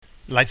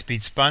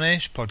Lightspeed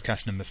Spanish,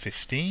 podcast number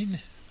 15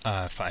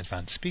 for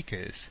advanced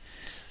speakers.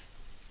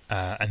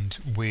 And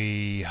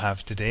we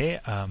have today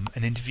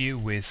an interview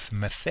with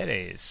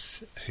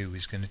Mercedes, who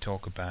is going to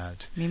talk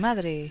about... Mi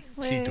madre.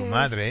 Sí, tu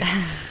madre.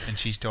 And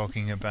she's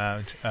talking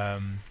about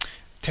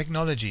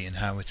technology and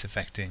how it's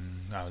affecting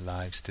our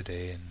lives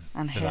today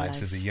and the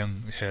lives of the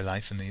young, her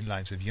life and the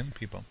lives of young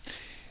people.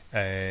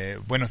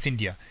 Bueno,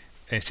 Cintia,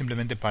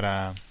 simplemente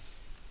para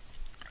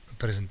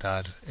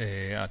presentar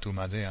a tu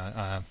madre,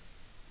 a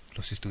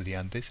los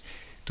estudiantes.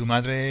 ¿Tu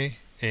madre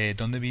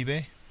dónde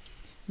vive?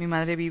 Mi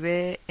madre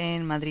vive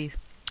en Madrid.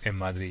 En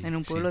Madrid. En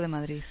un pueblo sí. de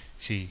Madrid.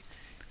 Sí.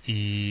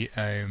 Y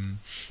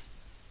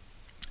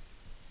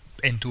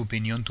en tu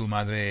opinión, tu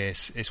madre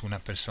es una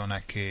persona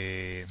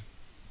que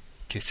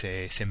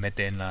se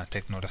mete en la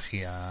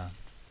tecnología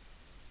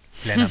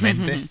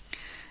plenamente.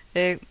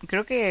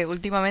 Creo que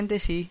últimamente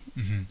sí.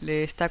 Uh-huh.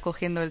 Le está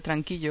cogiendo el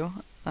tranquillo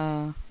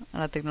a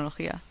la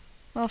tecnología.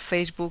 O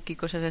Facebook y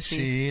cosas así.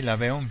 Sí, la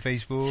veo en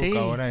Facebook sí.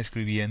 ahora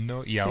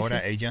escribiendo y sí, ahora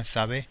sí. ella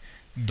sabe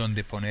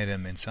dónde poner el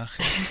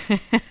mensaje.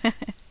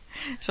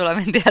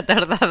 Solamente ha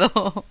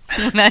tardado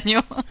un año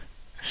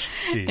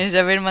sí. en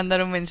saber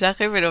mandar un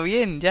mensaje, pero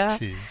bien, ya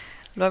sí.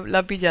 lo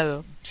ha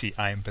pillado. Sí,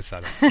 ha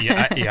empezado.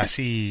 Y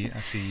así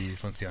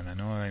funciona,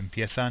 ¿no?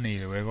 Empiezan y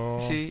luego...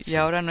 Sí, y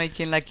ahora no hay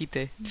quien la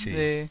quite sí.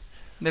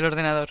 del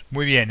ordenador.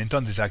 Muy bien,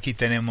 entonces aquí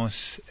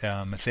tenemos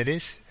a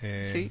Mercedes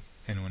sí.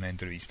 en una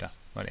entrevista.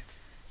 Vale.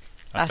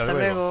 Hasta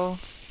luego.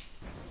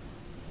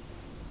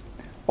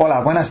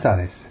 Hola, buenas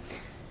tardes.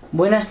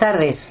 Buenas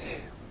tardes.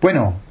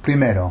 Bueno,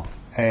 primero,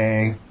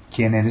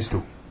 ¿quién eres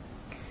tú?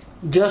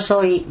 Yo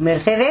soy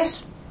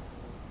Mercedes.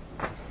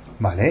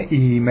 Vale,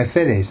 y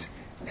Mercedes,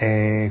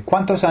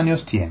 ¿cuántos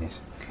años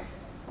tienes?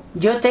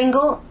 Yo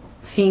tengo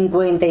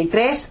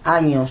 53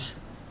 años.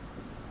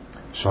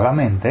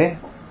 ¿Solamente?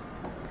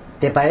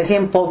 ¿Te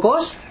parecen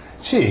pocos?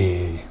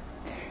 Sí.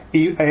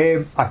 ¿Y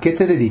a qué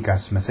te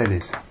dedicas,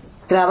 Mercedes?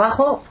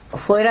 Trabajo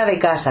fuera de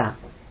casa.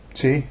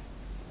 Sí.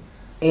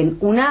 En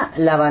una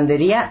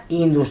lavandería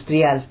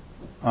industrial.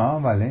 Ah,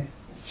 vale.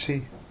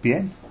 Sí.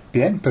 Bien,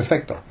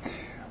 perfecto.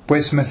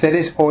 Pues,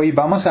 Mercedes, hoy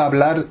vamos a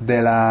hablar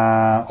de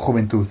la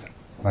juventud,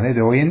 ¿vale?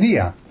 De hoy en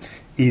día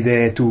y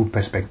de tu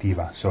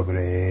perspectiva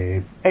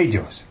sobre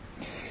ellos.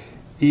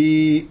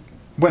 Y,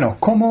 bueno,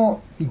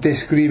 ¿cómo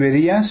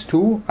describirías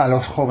tú a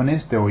los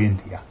jóvenes de hoy en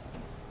día?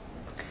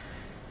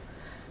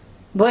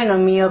 Bueno,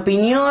 mi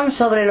opinión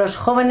sobre los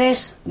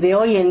jóvenes de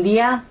hoy en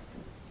día,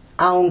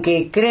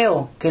 aunque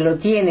creo que lo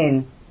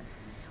tienen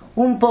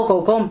un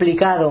poco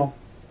complicado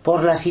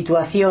por la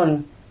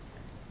situación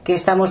que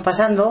estamos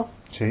pasando,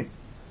 sí.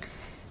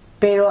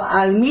 Pero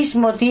al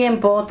mismo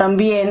tiempo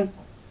también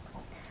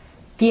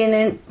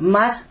tienen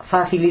más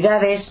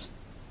facilidades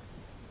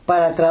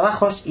para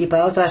trabajos y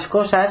para otras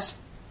cosas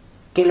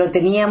que lo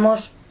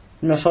teníamos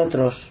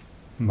nosotros.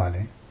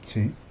 Vale,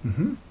 sí.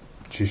 Uh-huh.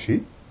 Sí.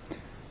 ¿Sí?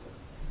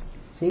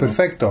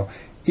 Perfecto.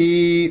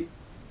 Y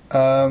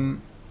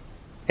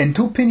en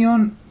tu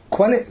opinión,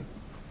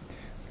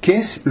 ¿qué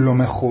es lo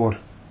mejor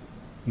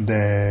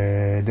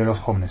de los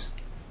jóvenes?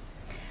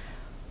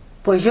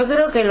 Pues yo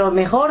creo que lo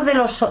mejor de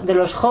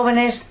los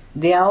jóvenes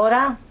de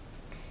ahora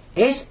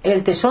es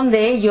el tesón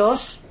de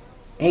ellos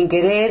en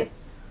querer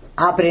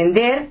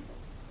aprender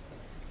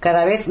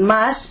cada vez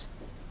más,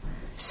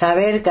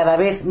 saber cada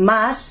vez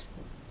más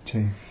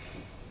sí.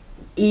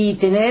 Y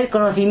tener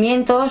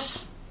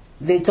conocimientos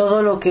de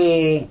todo lo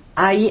que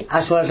hay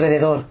a su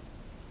alrededor.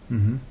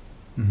 Uh-huh.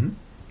 Uh-huh.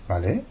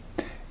 Vale.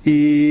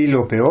 ¿Y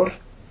lo peor?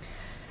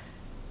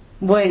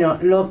 Bueno,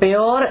 lo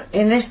peor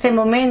en este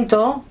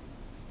momento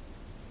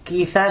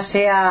quizás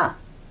sea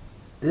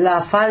la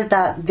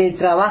falta de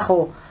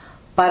trabajo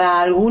para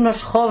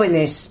algunos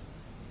jóvenes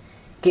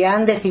que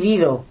han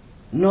decidido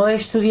no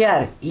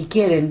estudiar y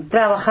quieren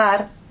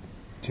trabajar.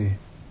 Sí.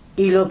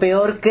 Y lo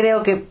peor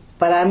creo que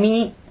para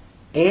mí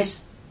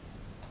es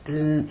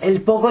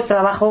el poco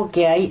trabajo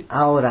que hay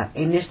ahora,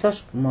 en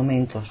estos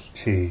momentos.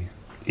 Sí,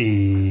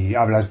 y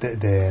hablas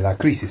de la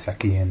crisis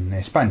aquí en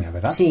España,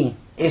 ¿verdad? Sí,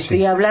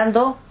 estoy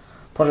hablando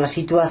por la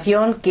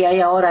situación que hay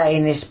ahora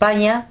en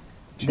España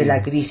de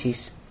la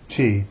crisis.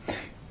 Sí,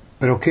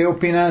 pero ¿qué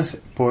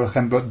opinas, por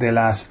ejemplo, de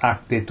las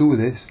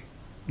actitudes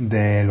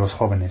de los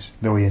jóvenes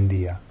de hoy en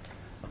día?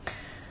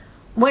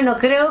 Bueno,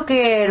 creo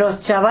que los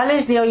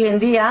chavales de hoy en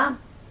día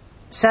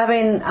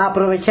saben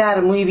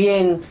aprovechar muy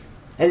bien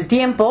el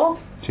tiempo.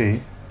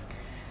 Sí.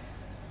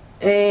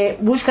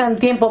 Buscan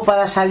tiempo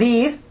para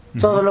salir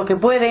todo lo que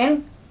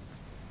pueden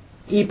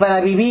y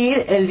para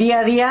vivir el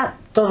día a día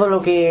todo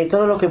lo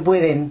que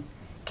pueden,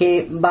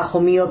 que bajo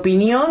mi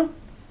opinión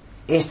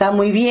está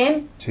muy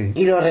bien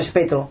y lo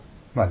respeto.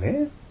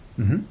 Vale.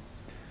 Uh-huh.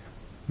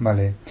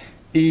 Vale.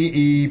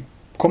 ¿Y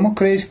cómo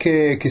crees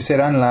que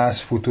serán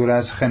las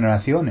futuras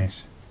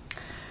generaciones?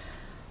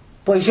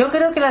 Pues yo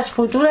creo que las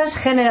futuras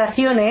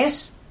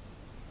generaciones,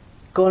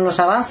 con los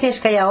avances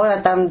que hay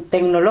ahora tan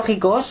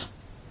tecnológicos,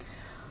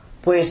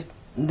 pues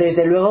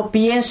desde luego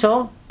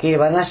pienso que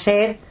van a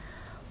ser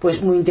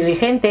pues muy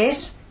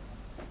inteligentes,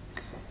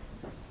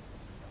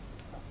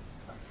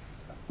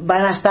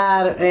 van a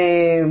estar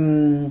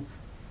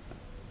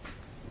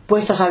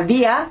puestos al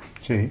día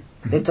Sí.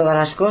 de todas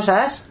las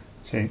cosas,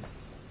 Sí.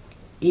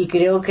 y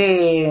creo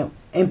que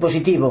en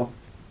positivo.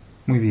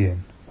 Muy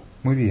bien,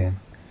 muy bien.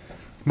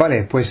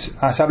 Vale, pues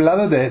has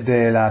hablado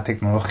de la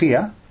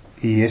tecnología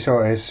y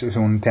eso es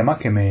un tema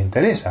que me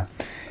interesa.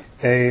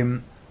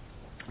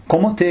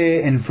 ¿Cómo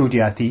te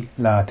influye a ti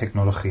la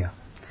tecnología?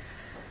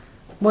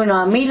 Bueno,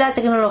 a mí la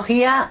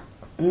tecnología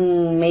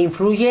me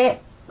influye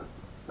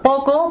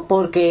poco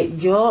porque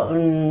yo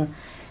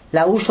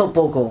la uso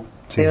poco,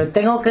 Sí. pero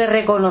tengo que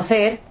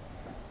reconocer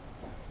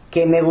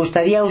que me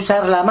gustaría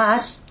usarla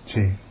más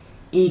Sí,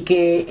 y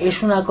que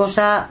es una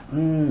cosa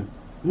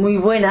muy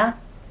buena,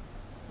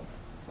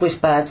 pues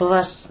para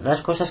todas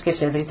las cosas que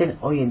se necesiten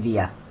hoy en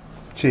día.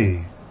 sí,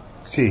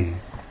 sí.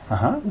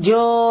 Ajá.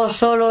 Yo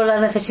solo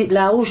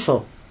la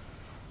uso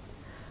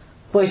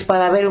pues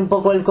para ver un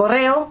poco el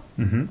correo,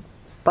 Ujú.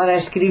 para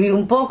escribir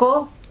un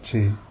poco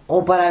Sí,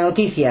 o para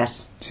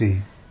noticias.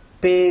 sí,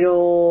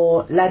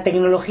 Pero la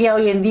tecnología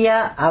hoy en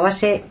día a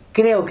base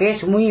creo que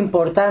es muy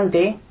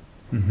importante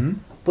ujú.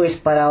 pues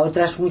para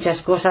otras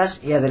muchas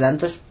cosas y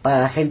adelantos para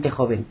la gente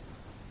joven.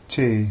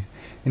 Sí.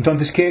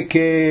 Entonces,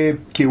 ¿qué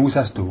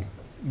usas tú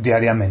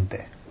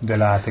diariamente de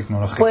la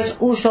tecnología? Pues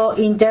uso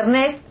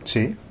internet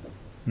Sí.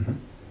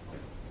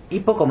 y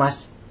poco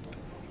más.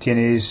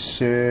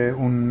 ¿Tienes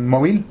un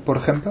móvil, por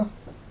ejemplo?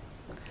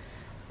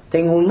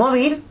 Tengo un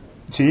móvil,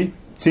 Sí,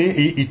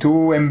 sí. ¿Y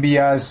tú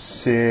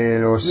envías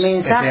los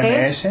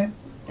mensajes, SMS?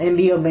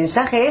 envío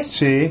mensajes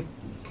Sí,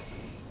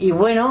 y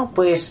bueno,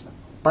 pues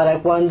para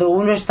cuando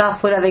uno está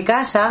fuera de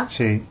casa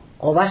sí,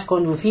 o vas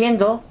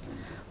conduciendo,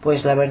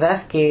 pues la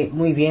verdad que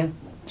muy bien,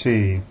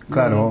 sí.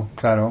 Claro,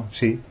 claro,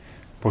 sí.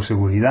 Por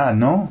seguridad,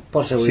 ¿no?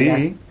 por seguridad.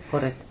 Sí.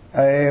 Correcto.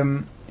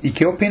 ¿Y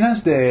qué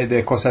opinas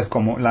de cosas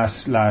como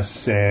las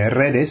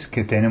redes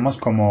que tenemos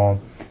como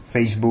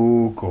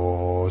Facebook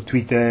o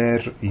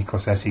Twitter y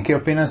cosas así? ¿Qué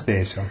opinas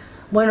de eso?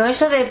 Bueno,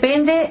 eso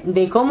depende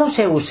de cómo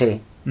se use.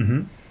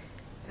 Ujú.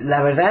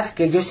 La verdad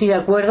que yo estoy de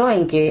acuerdo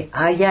en que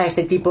haya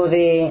este tipo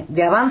de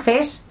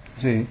avances,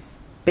 Sí.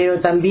 pero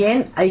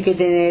también hay que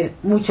tener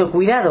mucho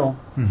cuidado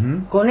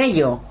Ujú. con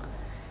ello.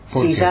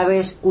 ¿Por Si qué?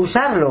 sabes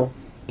usarlo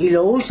y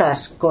lo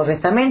usas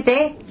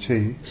correctamente,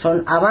 Sí,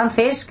 son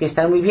avances que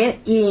están muy bien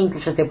e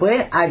incluso te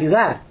pueden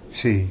ayudar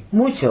sí,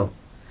 mucho.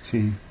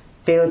 sí.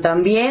 Pero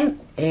también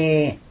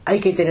hay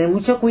que tener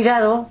mucho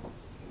cuidado.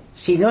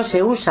 Si no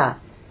se usa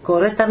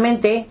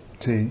correctamente,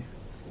 Sí.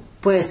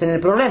 puedes tener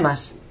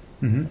problemas.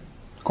 Ujú.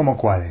 ¿Cómo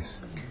cuáles?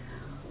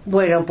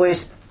 Bueno,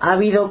 pues ha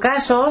habido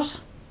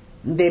casos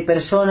de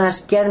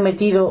personas que han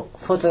metido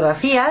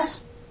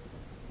fotografías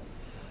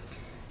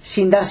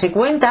sin darse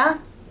cuenta.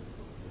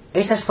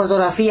 Esas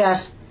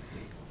fotografías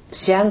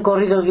se han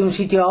corrido de un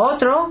sitio a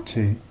otro,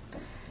 Sí,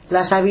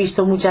 las ha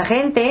visto mucha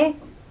gente.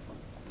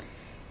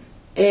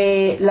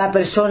 La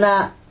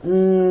persona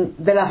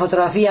de la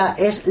fotografía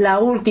es la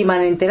última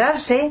en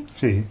enterarse,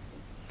 sí,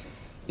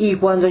 y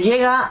cuando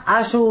llega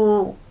a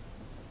su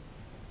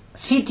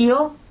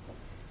sitio,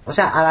 o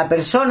sea, a la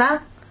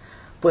persona,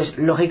 pues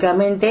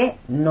lógicamente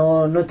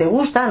no te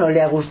gusta, no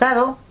le ha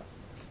gustado,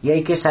 y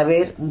hay que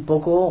saber un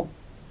poco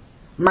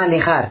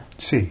manejar.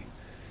 sí,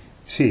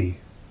 sí.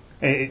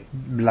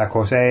 La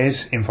cosa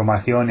es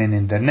información en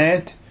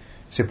Internet,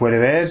 se puede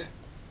ver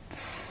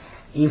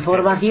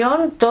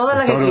Información, toda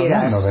la que todo el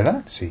quieras. mundo,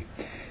 ¿verdad? Sí.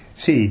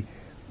 Sí.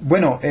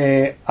 Bueno,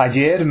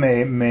 ayer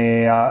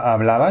me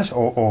hablabas,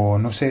 o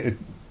no sé,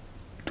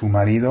 tu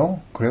marido,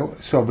 creo,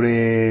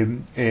 sobre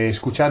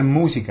escuchar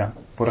música,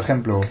 por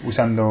ejemplo,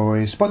 usando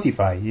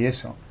Spotify y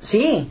eso.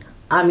 Sí,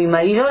 a mi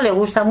marido le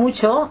gusta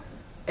mucho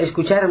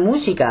escuchar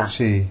música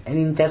Sí. en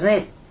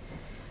internet,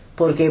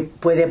 porque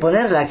puede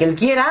poner la que él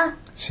quiera,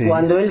 Sí.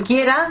 cuando él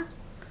quiera,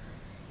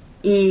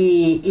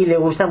 y le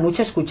gusta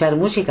mucho escuchar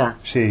música,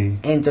 Sí.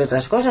 entre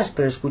otras cosas,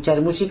 pero escuchar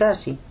música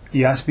sí.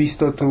 ¿Y has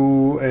visto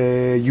tu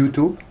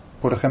YouTube,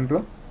 por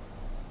ejemplo?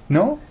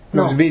 ¿No?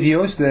 No. Los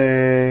vídeos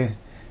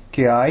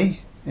que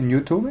hay en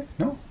YouTube,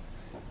 ¿no?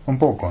 Un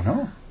poco,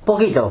 ¿no?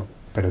 Poquito.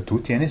 Pero tú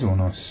tienes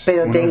unos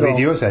Pero tengo.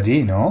 vídeos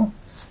allí, ¿no?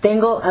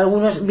 Tengo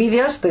algunos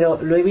vídeos, pero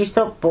lo he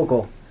visto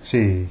poco.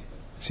 Sí,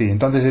 sí.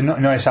 Entonces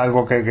no es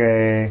algo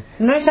que...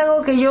 No es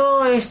algo que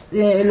yo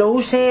lo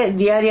use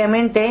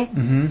diariamente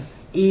Ujú.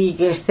 y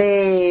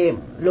que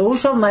lo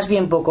uso más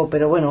bien poco,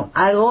 pero bueno,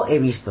 algo he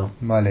visto.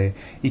 Vale.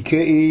 ¿Y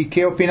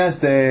qué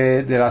opinas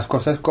de las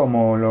cosas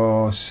como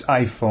los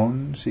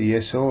iPhones y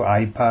eso,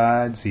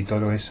 iPads y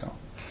todo eso?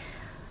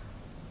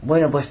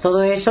 Bueno, pues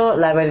todo eso,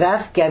 la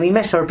verdad que a mí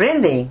me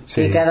sorprende,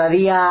 Sí. que cada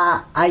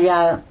día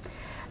haya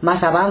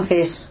más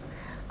avances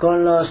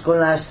con los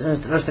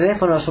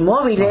teléfonos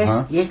móviles.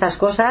 Ajá. Y estas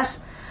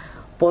cosas,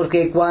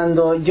 porque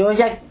cuando yo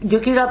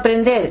quiero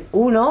aprender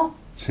uno,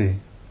 Sí.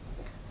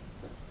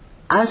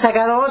 han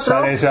sacado otro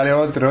Sale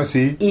otro,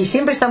 sí. y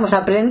siempre estamos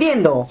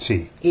aprendiendo.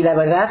 Sí. Y la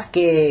verdad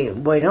que,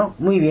 bueno,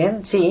 muy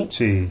bien, sí.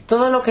 Sí.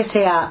 Todo lo que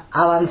sea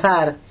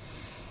avanzar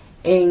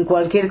en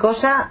cualquier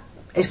cosa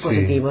es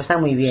positivo, Sí. está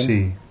muy bien.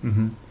 Sí.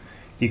 Ujú.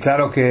 Y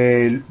claro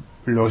que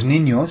los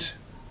niños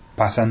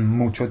pasan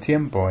mucho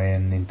tiempo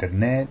en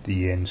internet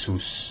y en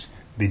sus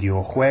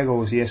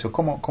videojuegos y eso.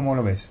 ¿Cómo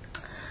lo ves?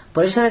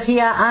 Por eso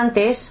decía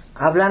antes,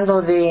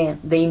 hablando de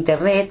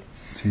internet,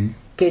 Sí.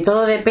 que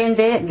todo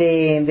depende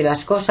de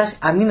las cosas.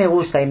 A mí me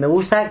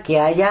gusta que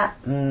haya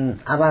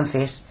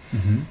avances.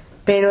 Ujú.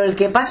 Pero el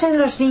que pasen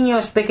los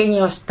niños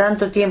pequeños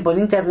tanto tiempo en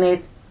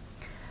internet,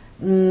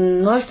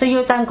 no estoy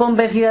yo tan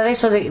convencida de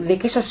eso, de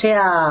que eso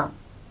sea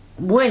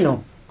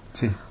bueno.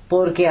 Sí.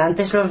 Porque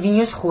antes los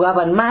niños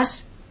jugaban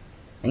más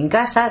en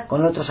casa,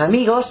 con otros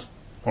amigos,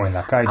 O en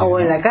la calle. o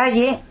en ¿no? la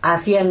calle,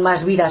 hacían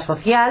más vida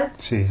social.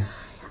 Sí.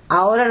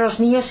 Ahora los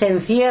niños se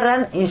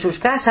encierran en sus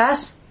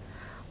casas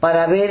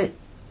para ver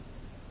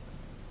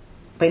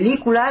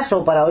películas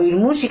o para oír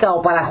música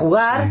o para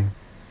jugar,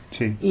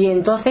 Sí. y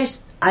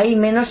entonces hay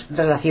menos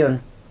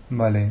relación.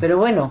 Vale. Pero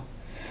bueno,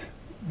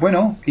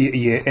 Bueno,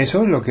 y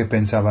eso es lo que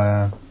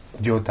pensaba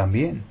yo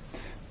también.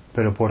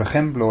 Pero, por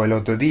ejemplo, el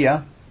otro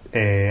día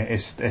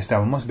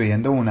estábamos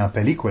viendo una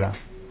película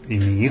y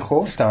mi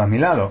hijo estaba a mi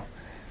lado.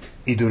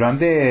 Y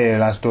durante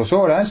las 2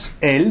 horas,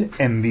 él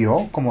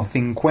envió como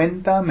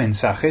 50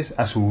 mensajes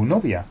a su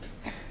novia.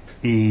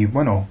 Y,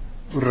 bueno,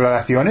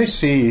 relaciones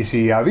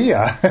sí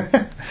había.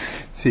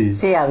 Sí.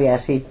 sí había,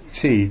 sí.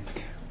 Sí.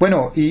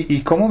 Bueno,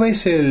 ¿y cómo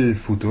ves el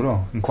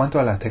futuro en cuanto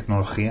a la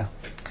tecnología?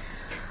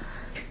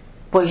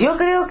 Pues yo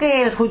creo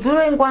que el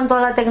futuro en cuanto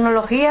a la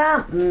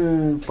tecnología,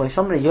 pues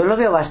hombre, yo lo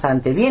veo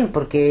bastante bien,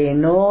 porque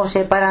no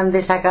se paran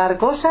de sacar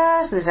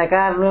cosas, de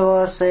sacar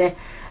nuevos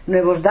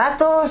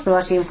datos,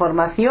 nuevas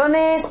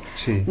informaciones,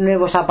 Sí.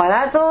 nuevos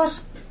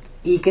aparatos,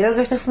 y creo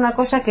que esto es una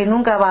cosa que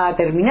nunca va a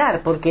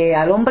terminar, porque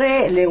al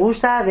hombre le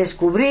gusta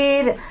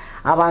descubrir,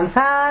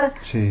 avanzar,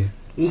 Sí.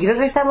 y creo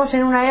que estamos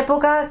en una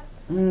época,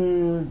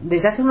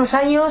 desde hace unos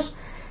años,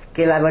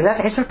 que la verdad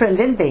es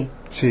sorprendente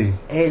Sí.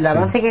 el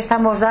avance que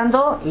estamos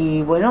dando,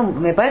 y bueno,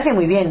 me parece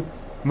muy bien.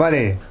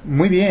 Vale,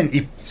 muy bien.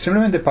 Y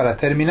simplemente para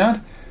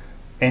terminar,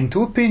 en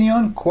tu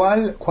opinión,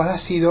 ¿cuál ha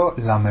sido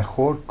la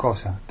mejor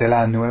cosa de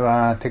la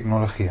nueva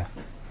tecnología?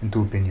 En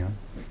tu opinión.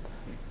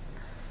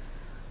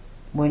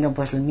 Bueno,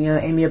 pues en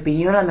mi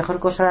opinión, la mejor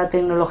cosa de la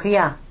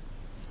tecnología,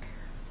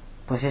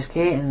 pues es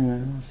que,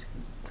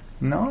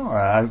 ¿No?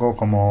 Algo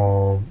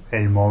como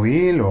el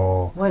móvil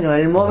o... bueno,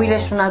 el móvil o-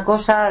 es una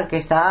cosa que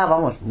está,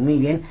 vamos, muy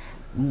bien.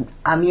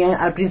 A mí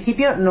al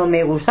principio no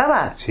me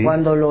gustaba. Sí.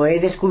 Cuando lo he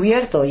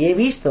descubierto y he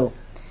visto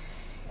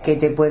que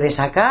te puede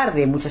sacar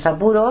de muchos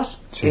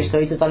apuros, Sí.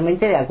 estoy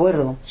totalmente de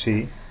acuerdo.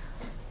 Sí.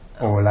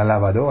 O la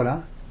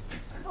lavadora.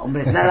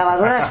 Hombre, la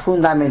lavadora es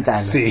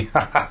fundamental. Sí.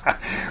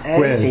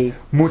 Pues, sí.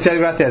 muchas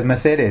gracias,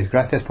 Mercedes.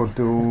 Gracias por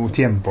tu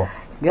tiempo.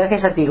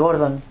 Gracias a ti,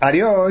 Gordon.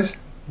 Adiós.